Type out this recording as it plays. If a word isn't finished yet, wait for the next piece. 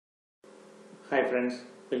Hi friends,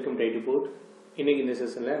 welcome to IT Port. இன்னைக்கு இந்த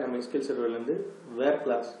செஷன்ல நம்ம SQL சர்வர்ல இருந்து where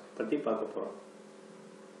class பத்தி பார்க்க போறோம்.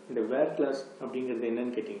 இந்த where class அப்படிங்கிறது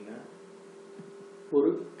என்னன்னு கேட்டிங்கன்னா ஒரு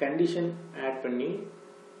கண்டிஷன் ஆட் பண்ணி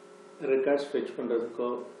ரெக்கார்ட்ஸ் ஃபெட்ச் பண்றதுக்கோ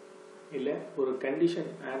இல்ல ஒரு கண்டிஷன்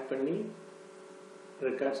ஆட் பண்ணி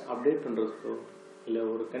ரெக்கார்ட்ஸ் அப்டேட் பண்றதுக்கோ இல்ல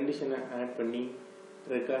ஒரு கண்டிஷனை ஆட் பண்ணி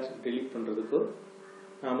ரெக்கார்ட்ஸ் delete பண்றதுக்கோ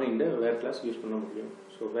நாம இந்த where class யூஸ் பண்ண முடியும்.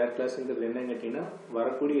 So where classங்கிறது என்னன்னு கேட்டிங்கன்னா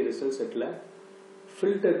வரக்கூடிய ரிசல்ட் செட்ல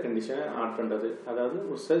filter condition ஆட் பண்றது, அதாவது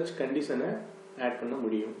ஒரு search condition ஆட் பண்ண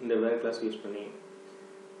முடியும் இந்த where class யூஸ் பண்ணி.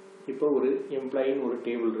 இப்போ ஒரு எம்ப்ளாயி ஒரு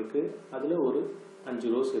டேபிள் இருக்கு, அதுல ஒரு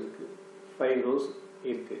 5 rows இருக்கு, 5 rows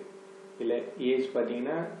இருக்கு. இல்ல ஏஜ்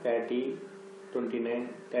பாத்தீங்கன்னா 30, 29,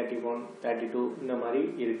 31, 32 இந்த மாதிரி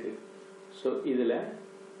இருக்கு. சோ இதுல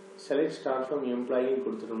select star from employee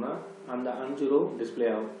கொடுத்துட்டோம்னா அந்த 5 row டிஸ்ப்ளே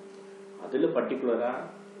ஆகும். அதுல பர்టిక్యులரா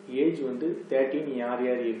ஏஜ் வந்து 13 யார்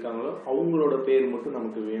யார் இருக்காங்களோ அவங்களோட பேர் மட்டும்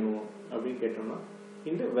நமக்கு வேணும் அப்படி கேட்டோம்னா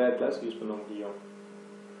இந்த where class யூஸ் பண்ண முடியும்.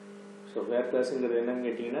 சோ where classங்கிறது என்னன்னு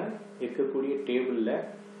கேட்டிங்கன்னா இருக்கக்கூடிய டேபிள்ல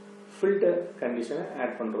filter கண்டிஷனை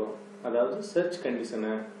ஆட் பண்றோம், அதாவது search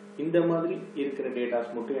கண்டிஷனை இந்த மாதிரி இருக்கிற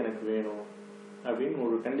டேட்டாஸ் மட்டும் எனக்கு வேணும் அப்படின்னு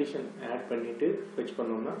ஒரு கண்டிஷன் ஆட் பண்ணிட்டு ஃபெட்ச்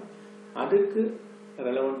பண்ணோம்னா அதுக்கு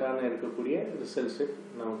ரெலவெண்டான இருக்கக்கூடிய ரிசல்ட் செட்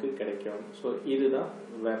நமக்கு கிடைக்கும். சோ இதுதான்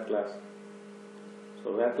where class.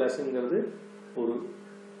 So where classங்கிறது ஒரு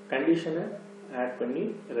கண்டிஷனை ஆட் பண்ணி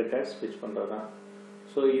ரெக்கார்ட்ஸ் ஃபெட்ச் பண்றதுதான்.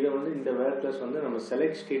 சோ இத வந்து இந்த where class வந்து நம்ம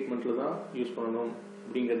select ஸ்டேட்மென்ட்ல தான் யூஸ் பண்ணனும்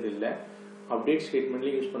அப்படிங்கிறது இல்ல, அப்டேட்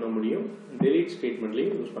ஸ்டேட்மென்ட்லயும் யூஸ் பண்ண முடியும், delete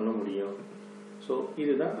ஸ்டேட்மென்ட்லயும் யூஸ் பண்ண முடியும். சோ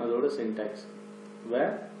இதுதான் அதோட syntax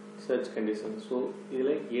where search condition. So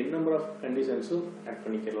இதுல n number of conditions add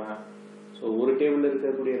பண்ணிக்கலாம். சோ ஒரு டேபிள்ல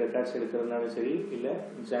இருக்கக்கூடிய ரெக்கார்ட்ஸ் எடுக்கிறதுனால சரி, இல்ல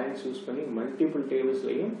ஜாயின்ஸ் யூஸ் பண்ணி மல்டிபிள்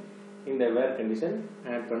டேபிள்ஸ்லயும் இந்த where condition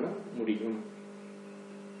ஆட் பண்ண முடியும்.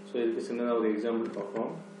 சோ இதுக்கு சின்னதா ஒரு எக்ஸாம்பிள்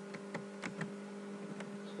பார்ப்போம்.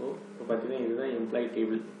 சோ இப்போ பாத்தீங்கன்னா இதுதான் employee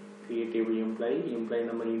table. create table employee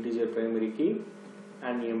number integer primary key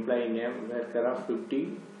and employee name where of 50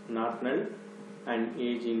 not null and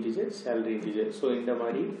age integer salary integer. So இந்த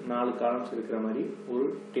மாதிரி 4 காலம்ஸ் இருக்கிற மாதிரி ஒரு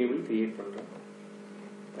டேபிள் கிரியேட் பண்றோம்.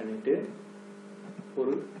 பண்ணிட்டு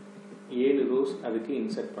ஒரு 7 rows அதுக்கு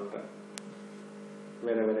இன்சர்ட் பண்றேன்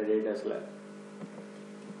வேற வேற டேட்டாஸ்ல.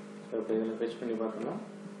 சோ இப்போ இதெல்லாம் ஃபெட்ச் பண்ணி பார்த்தோம்னா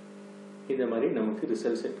இந்த மாதிரி நமக்கு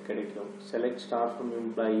ரிசல்ட் செட் கிடைக்கும். select star from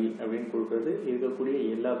employee அப்படினு கொடுக்கிறது இருக்கக்கூடிய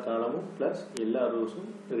எல்லா காலமும் பிளஸ் எல்லா ரோஸும்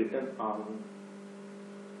ரிட்டர்ன் ஆகும்.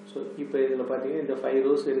 சோ இப்போ இதல பாத்தீங்கன்னா இந்த 5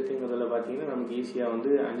 rows இருக்குங்கிறதுல பாத்தீங்கன்னா நமக்கு ஈஸியா வந்து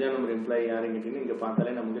 5ஆம் நம்பர் எம்ப்ளாயி யாருன்னு கேட்டிங்கன்னா இங்க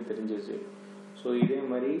பார்த்தாலே நமக்கு தெரிஞ்சிருச்சு. சோ இதே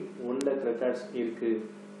மாதிரி 1 lakh ரெக்கார்ட்ஸ் இருக்கு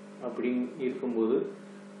அப்படி இருக்கும்போது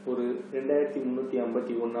ஒரு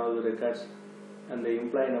 2351வது ரெக்கார்ட்ஸ் அந்த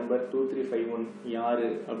எம்ப்ளாயி நம்பர் 2351 யாரு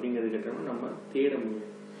அப்படிங்கறது கேட்டோம்னா நம்ம தேட முடியும்.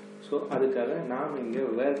 சோ அதுக்காக நாம இங்க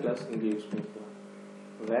where class இங்க யூஸ் பண்ணிக்கலாம்.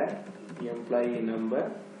 where employee number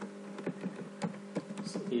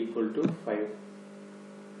equal to 5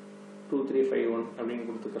 2351 அப்படினு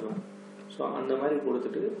கொடுத்துக்கலாம். சோ அந்த மாதிரி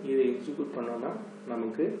கொடுத்துட்டு இதை எக்ஸிக்யூட் பண்ணோம்னா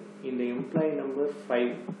நமக்கு இந்த எம்ப்ளாயி நம்பர்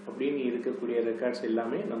 5 அப்படினு இருக்கக்கூடிய ரெக்கார்ட்ஸ்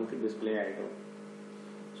எல்லாமே நமக்கு டிஸ்ப்ளே ஆயிடும்.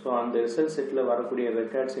 சோ அந்த ரிசல்ட் செட்ல வரக்கூடிய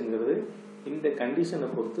ரெக்கார்ட்ஸ்ங்கிறது இந்த கண்டிஷனை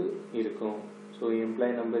பொறுத்து இருக்கும். So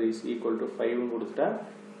employee number is equal to 5 னு கொடுத்தா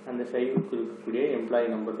அந்த 5 க்கு இருக்கக்கூடிய எம்ப்ளாயி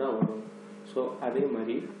நம்பர் தான் வரும். சோ அதே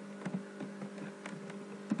மாதிரி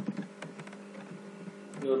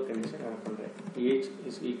இன்னொரு கண்டிஷன் ஆட் பண்றேன், age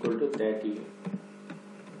is equal to 30.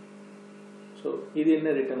 So இது என்ன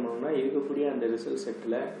ரிட்டர்ன் பண்ணும்னா இருக்கக்கூடிய அந்த ரிசல்ட்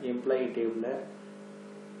செட்ல எம்ப்ளாயி டேபிள்ல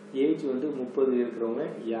ஏஜ் வந்து 30 இருக்குறவங்க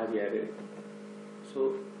யார் யாரு. சோ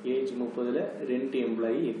ஏஜ் 30ல 2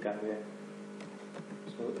 எம்ப்ளாயி இருக்காங்க.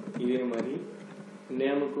 சோ இதே மாதிரி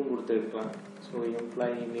நேமுக்கும் கொடுத்து எடுக்கலாம். So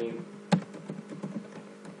employee name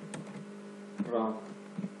Ram.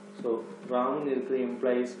 So Ram இருக்கிற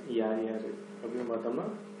எம்ப்ளாயிஸ் யார் யாரு அப்படின்னு பார்த்தோம்னா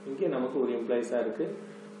இங்கே நமக்கு ஒரு எம்ப்ளாயிஸா இருக்கு,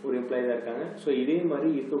 ஒரு எம்ப்ளாயி தான் இருக்காங்க. சோ இதே மாதிரி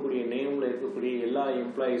இருக்கக்கூடிய நேம்ல இருக்கக்கூடிய எல்லா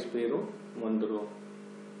எம்ப்ளாயிஸ் பேரும் வந்துரும்.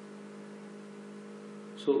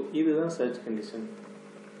 சோ இதுதான் சர்ச் கண்டிஷன்.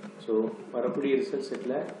 சோ வரக்கூடிய ரிசல்ட்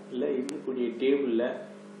செட்ல இல்ல இருக்கக்கூடிய டேபிள்ல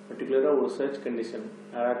பர்టిక్యులரா ஒரு சர்ச் கண்டிஷன்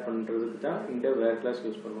ஆட் பண்றதுக்கு தான் இந்த where class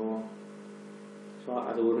யூஸ் பண்ணுவோம். சோ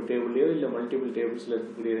அது ஒரு டேபிள்லயோ இல்ல மல்டிபிள் டேபிள்ஸ்ல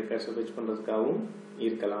இருக்கக்கூடிய ரெக்கார்ட்ஸ் ஃபெட்ச் பண்றதுக்காகவும்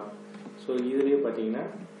இருக்கலாம். சோ இதுலயே பாத்தீங்கன்னா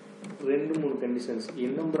 2-3 conditions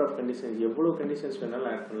n number of conditions எவ்வளவு கண்டிஷன்ஸ் வேணாலும்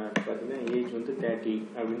ஆட் பண்ணலாம். பாத்தீங்கன்னா ஏஜ் வந்து 30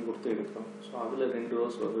 அப்படினு கொடுத்து எடுக்கிறோம். சோ அதுல 2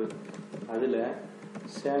 rows வருது. அதுல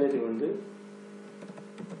salary வந்து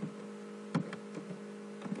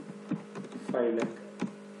 5 lakh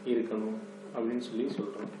இருக்கணும் அப்படினு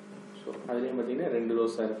சொல்றோம். சோ அதுலயே பாத்தீங்கன்னா 2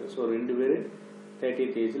 rows இருக்கு. சோ ரெண்டு பேர்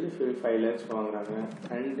 30th ஏஜ்ல 5 lakhs வாங்குறாங்க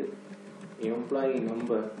and எம்ப்ளாயி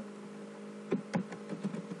நம்பர்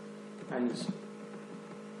 5.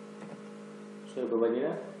 ஸோ இப்போ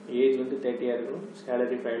பார்த்தீங்கன்னா ஏஜ் வந்து 30 இருக்கணும்,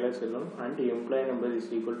 சேலரி 5 lakhs இருக்கணும், and employee number is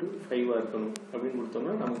equal to 5 இருக்கணும் அப்படின்னு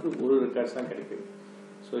கொடுத்தோம்னா நமக்கு ஒரு ரெக்கார்ட்ஸ் தான் கிடைக்குது.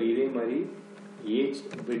 ஸோ இதே மாதிரி ஏஜ்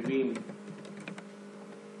பிட்வீன்,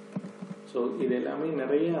 ஸோ இது எல்லாமே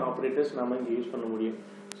நிறைய ஆப்ரேட்டர்ஸ் நம்ம இங்கே யூஸ் பண்ண முடியும்.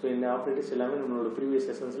 ஸோ இந்த ஆப்ரேட்டர்ஸ் எல்லாமே நம்மளோட ப்ரீவியஸ்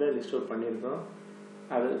செஷன்ஸில் லிஸ்ட் அவுட் பண்ணியிருக்கோம்.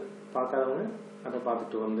 அது பார்க்காதவங்க அதை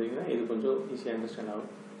பார்த்துட்டு வந்தீங்கன்னா இது கொஞ்சம் ஈஸியாக அண்டர்ஸ்டாண்ட்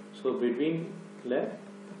ஆகும். So பிட்வீனில்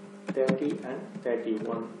 30 and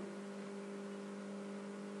 31.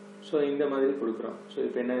 ஸோ இந்த மாதிரி கொடுக்குறோம். ஸோ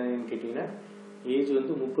இப்போ என்னன்னு கேட்டிங்கன்னா ஏஜ்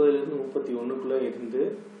வந்து 30லேருந்து 31க்குள்ளே இருந்து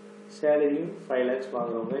சேலரியும் 5 lakhs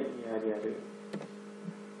வாங்குறவங்க யார் யார்?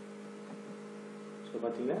 ஸோ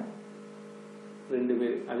பார்த்தீங்கன்னா 2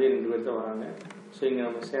 பேர், அதே 2 பேர் தான் வராங்க. ஸோ இங்கே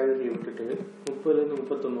நம்ம சேலரியை விட்டுட்டு 30லேருந்து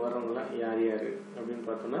 31 வரவங்களாம் யார் யார் அப்படின்னு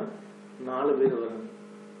பார்த்தோம்னா 4 பேர் வராங்க.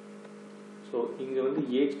 ஸோ இங்கே வந்து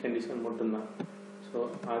ஏஜ் கண்டிஷன் மட்டும்தான். ஸோ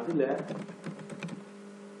அதில்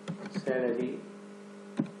சேலரி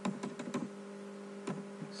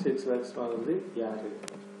 6 lakhs வாங்குறது யார்?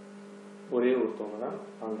 ஒரே ஒருத்தவங்க தான்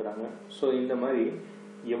வாங்குறாங்க. ஸோ இந்த மாதிரி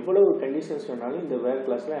எவ்வளவு கண்டிஷன்ஸ் வேணாலும் இந்த வேர்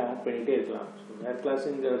கிளாஸில் ஆட் பண்ணிகிட்டே இருக்கலாம். ஸோ வேர்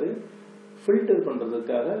கிளாஸுங்கிறது ஃபில்டர்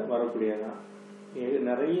பண்ணுறதுக்காக வரக்கூடியதான்.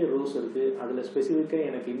 நிறைய ரோஸ் இருக்குது, அதில் ஸ்பெசிஃபிக்காக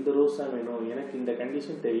எனக்கு இந்த ரோஸ் தான் வேணும், எனக்கு இந்த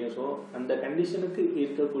கண்டிஷன் தெரியும், ஸோ அந்த கண்டிஷனுக்கு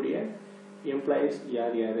இருக்கக்கூடிய எம்ப்ளாயீஸ்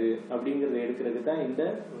யார் யார் அப்படிங்கிறத எடுக்கிறதுக்கு தான் இந்த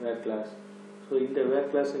வேர் கிளாஸ். ஸோ இந்த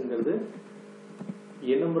வேர் கிளாஸுங்கிறது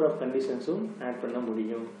நம்பர் ஆஃப் கண்டிஷன்ஸும் ஆட் பண்ண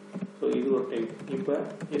முடியும். ஸோ இது ஒரு டைப். இப்போ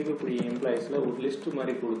இருக்கக்கூடிய எம்ப்ளாயீஸில் ஒரு லிஸ்ட்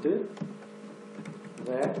மாதிரி கொடுத்து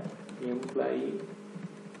வேர் எம்ப்ளாயி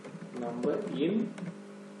நம்பர் இன்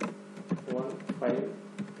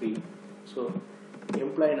 153. ஸோ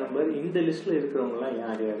எம்ப்ளாயி நம்பர் இந்த லிஸ்ட்டில் இருக்கிறவங்கலாம்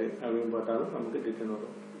யார் யார் அப்படின்னு பார்த்தாலும் நமக்கு ரிட்டர்ன்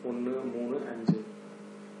வரும் 1, 3, 5.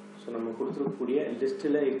 ஸோ நம்ம கொடுத்துருக்கக்கூடிய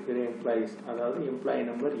லிஸ்ட்டில் இருக்கிற எம்ப்ளாயீஸ், அதாவது எம்ப்ளாயி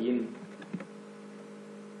நம்பர் இன்.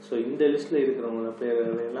 ஸோ இந்த லிஸ்ட்டில் இருக்கிறவங்கள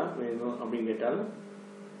பேரெல்லாம் வேணும் அப்படின்னு கேட்டாலும்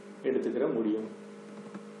எடுத்துக்கிற முடியும்.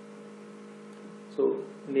 ஸோ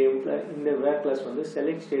இந்த வேர் கிளாஸ் வந்து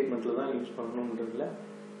செலக்ட் ஸ்டேட்மெண்ட்டில் தான் யூஸ் பண்ணணுன்றதுல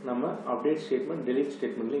நம்ம அப்டேட் ஸ்டேட்மெண்ட், டெலிட்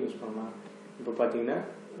ஸ்டேட்மெண்ட்லேயும் யூஸ் பண்ணலாம். இப்போ பார்த்தீங்கன்னா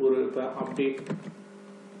இப்போ update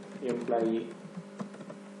employee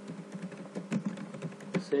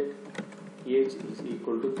set age is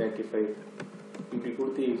equal to 35 இப்படி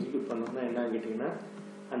கொடுத்து எக்ஸிக்யூட் பண்ணோம்னா என்ன கேட்டிங்கன்னா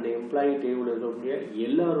அந்த எம்ப்ளாயி டேபிள் இருக்கக்கூடிய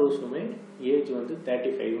எல்லா ரோஸுமே ஏஜ் வந்து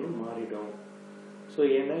 35ன்னு மாறிடும். ஸோ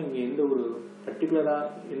ஏன்னா இங்கே எந்த ஒரு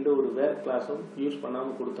பர்டிகுலராக எந்த ஒரு வேர் கிளாஸும் யூஸ்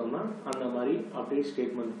பண்ணாமல் கொடுத்தோம்னா அந்த மாதிரி அப்டேட்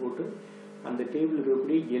ஸ்டேட்மெண்ட் போட்டு அந்த டேபிள்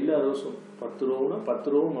இருக்கக்கூடிய எல்லா ரோஸும் 10 ரோவுனா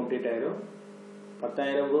 10 ரோவும் அப்டேட் ஆகிடும்,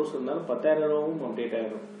 10,000 ரோஸ் இருந்தாலும் 10,000 ரோவும் அப்டேட்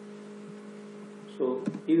ஆகிடும். ஸோ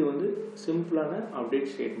இது வந்து சிம்பிளான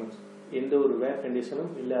அப்டேட் ஸ்டேட்மெண்ட்ஸ், எந்த ஒரு வேர்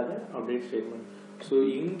கண்டிஷனும் இல்லாத அப்டேட் ஸ்டேட்மெண்ட். ஸோ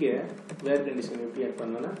இங்கே வேர் கண்டிஷன் எப்படி ஆட்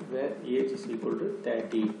பண்ணோன்னா வேர் ஏஜ் இஸ் ஈக்குவல் டு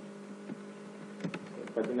 30.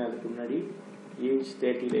 பார்த்தீங்கன்னா அதுக்கு முன்னாடி ஏஜ்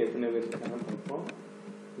 30ல் ஏற்கனவே இருக்காங்கன்னு பார்ப்போம்.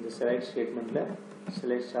 இந்த select ஸ்டேட்மெண்ட்டில்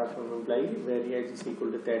select star from employee where age is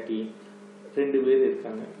equal to 30 2 பேர்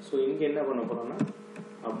இருக்காங்க. ஸோ இங்கே என்ன பண்ண போகிறோம்னா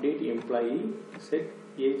update employee set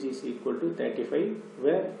age is equal to 35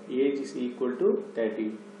 where age is equal to 30.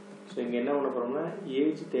 So இங்கே என்ன பண்ண போகிறோம்னா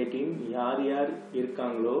ஏஜ் 13 யார் யார்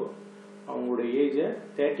இருக்காங்களோ அவங்களோட ஏஜை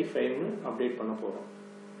 35ன்னு அப்டேட் பண்ண போகிறோம்.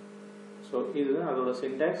 ஸோ இதுதான் அதோட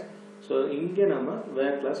சின்டாக்ஸ். ஸோ இங்கே நம்ம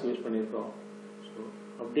வேர் கிளாஸ் யூஸ் பண்ணியிருக்கோம். ஸோ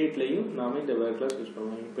அப்டேட்லேயும் நாம் இந்த வேர் கிளாஸ் யூஸ்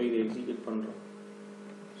பண்ணுவோம். இப்போ இதை எக்ஸிக்யூட் பண்ணுறோம்.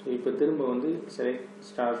 ஸோ இப்போ திரும்ப வந்து select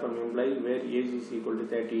star from employee where age is equal to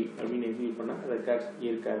 30 அப்படின்னு எக்ஸிக்யூட் பண்ணால் ரெக்கார்ட்ஸ்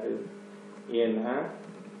இருக்காது. ஏன்னா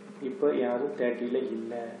இப்போ யாரும் 30ல்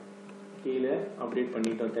இல்லை, கீழே அப்டேட்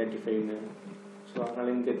பண்ணிட்டோம் 35ன்னு. ஸோ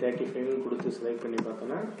அதனால் இங்கே 35ன்னு கொடுத்து செலக்ட் பண்ணி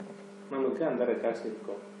பார்த்தோன்னா நமக்கு அந்த ரெக்கார்ட்ஸ்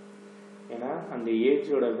இருக்கும். ஏன்னா அந்த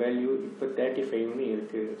ஏஜோட வேல்யூ இப்போ 35ன்னு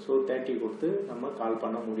இருக்குது. ஸோ 30 கொடுத்து நம்ம கால்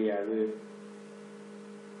பண்ண முடியாது.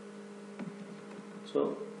 ஸோ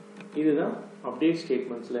இதுதான் அப்டேட்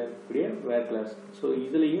ஸ்டேட்மெண்ட்ஸில் இருக்கக்கூடிய வேர் கிளாஸ். ஸோ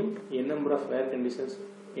இதுலேயும் number of where conditions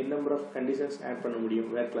number of conditions add பண்ண முடியும்.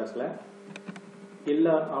 வேர் கிளாஸில்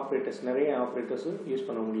எல்லா ஆப்ரேட்டர்ஸ், நிறைய ஆப்ரேட்டர்ஸும் யூஸ்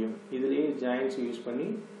பண்ண முடியும். இதுலேயே ஜாயின்ஸ் யூஸ் பண்ணி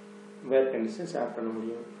வேர் கண்டிஷன்ஸ் ஆட் பண்ண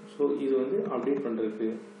முடியும். ஸோ இது வந்து அப்டேட் பண்ணுறதுக்கு.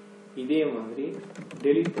 இதே மாதிரி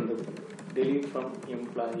டெலீட் பண்ணுறதுக்கு டெலீட் ஃப்ரம்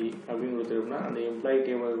எம்ப்ளாயி அப்படின்னு கொடுத்துருக்கோம்னா அந்த எம்ப்ளாயி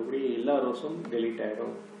டேபிள் இருக்கக்கூடிய எல்லா ரோஸும் டெலீட்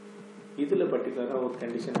ஆகிடும். இதில் பர்டிகுலராக ஒரு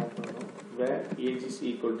கண்டிஷன் ஆட் பண்ணணும். வேர் ஏஜ் இஸ்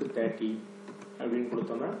ஈக்குவல் டு 30 அப்படின்னு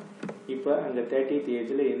கொடுத்தோம்னா இப்போ அந்த 30th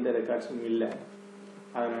ஏஜில் எந்த ரெக்கார்ட்ஸும் இல்லை,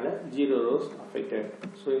 அதனால் 0 ரோஸ் அஃபெக்டட்.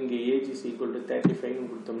 ஸோ இங்கே ஏஜ் இஸ் ஈக்குவல் டு 35ன்னு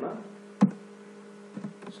கொடுத்தோம்னா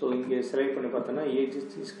ஸோ இங்கே செலக்ட் பண்ணி பார்த்தோன்னா ஏஜ்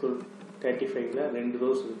இஸ் ஈக்குவல் 35ல் 2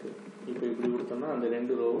 ரோஸ் இருக்குது. இப்போ இப்படி கொடுத்தோம்னா அந்த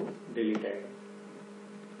 2 ரோவும் delete ஆகிடும்.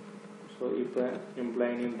 ஸோ இப்போ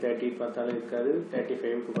எம்ப்ளாயி நேம் 30 பார்த்தாலும் இருக்காது,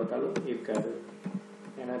 35க்கு பார்த்தாலும் இருக்காது.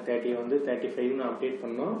 ஏன்னா 30 வந்து 35ன்னு அப்டேட்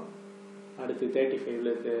பண்ணோம், அடுத்து 35ல்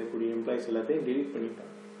இருக்கக்கூடிய எம்ப்ளாயிஸ் எல்லாத்தையும் delete பண்ணிட்டோம்.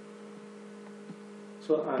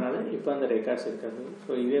 ஸோ அதனால் இப்போ அந்த ரெக்கார்ட்ஸ் இருக்காது.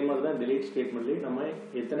 ஸோ இதே மாதிரி தான் delete ஸ்டேட்மெண்ட்லேயும் நம்ம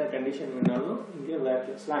எத்தனை கண்டிஷன் வேணாலும் இங்கே வேர்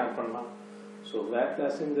கிளாஸ்லாம் ஆட் பண்ணலாம். ஸோ வேர்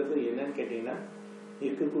கிளாஸுங்கிறது என்னன்னு கேட்டிங்கன்னா,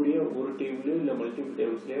 இருக்கக்கூடிய ஒரு டேபிளையோ இல்லை மல்டிபிள்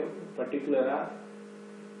டேபிள்ஸ்லேயோ பர்டிகுலராக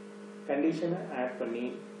கண்டிஷனை ஆட் பண்ணி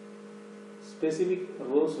ஸ்பெசிஃபிக்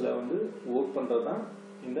ரோஸில் வந்து ஒர்க் பண்ணுறது தான்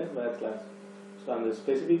இந்த வேர் கிளாஸ். ஸோ அந்த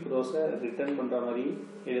ஸ்பெசிஃபிக் ரோஸை ரிட்டர்ன் பண்ணுற மாதிரி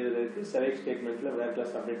எழுதுறதுக்கு செலக்ட் ஸ்டேட்மெண்ட்டில் வேர்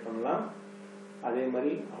கிளாஸ் அப்டேட் பண்ணலாம். அதே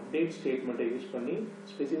மாதிரி அப்டேட் ஸ்டேட்மெண்ட்டை யூஸ் பண்ணி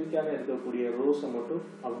ஸ்பெசிஃபிக்கான இருக்கக்கூடிய ரோஸை மட்டும்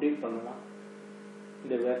அப்டேட் பண்ணலாம்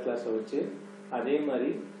இந்த வேர் கிளாஸை வச்சு. அதே மாதிரி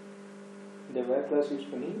இந்த வேர் கிளாஸ்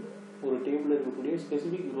யூஸ் பண்ணி ஒரு டேபிளில் இருக்கக்கூடிய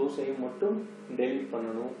ஸ்பெசிஃபிக் ரோஸையும் மட்டும் டெலீட்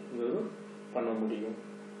பண்ணணுங்கிறது பண்ண முடியும்.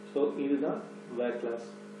 ஸோ இதுதான் வேர் கிளாஸ்.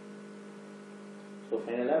 ஸோ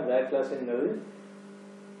ஃபைனலாக வேர் கிளாஸுங்கிறது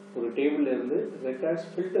ஒரு டேபிளில் இருந்து ரெக்கார்ட்ஸ்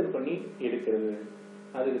ஃபில்டர் பண்ணி எடுக்கிறது.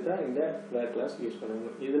 அதுக்கு தான் இந்த வேர் கிளாஸ் யூஸ்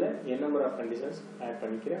பண்ணணும். இதில் n number of conditions add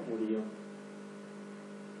பண்ணிக்கிற முடியும்.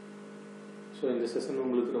 ஸோ இந்த செஷன்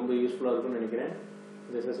உங்களுக்கு ரொம்ப யூஸ்ஃபுல்லாக இருக்கும்னு நினைக்கிறேன்.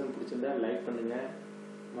 இந்த செஷன் பிடிச்சிருந்தா லைக் பண்ணுங்கள்,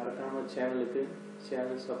 மறக்காமல்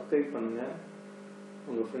சேனல் சப்ஸ்கிரைப் பண்ணுங்கள்,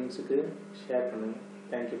 உங்கள் ஃப்ரெண்ட்ஸுக்கு ஷேர் பண்ணுங்கள்.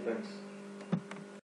 Thank you friends.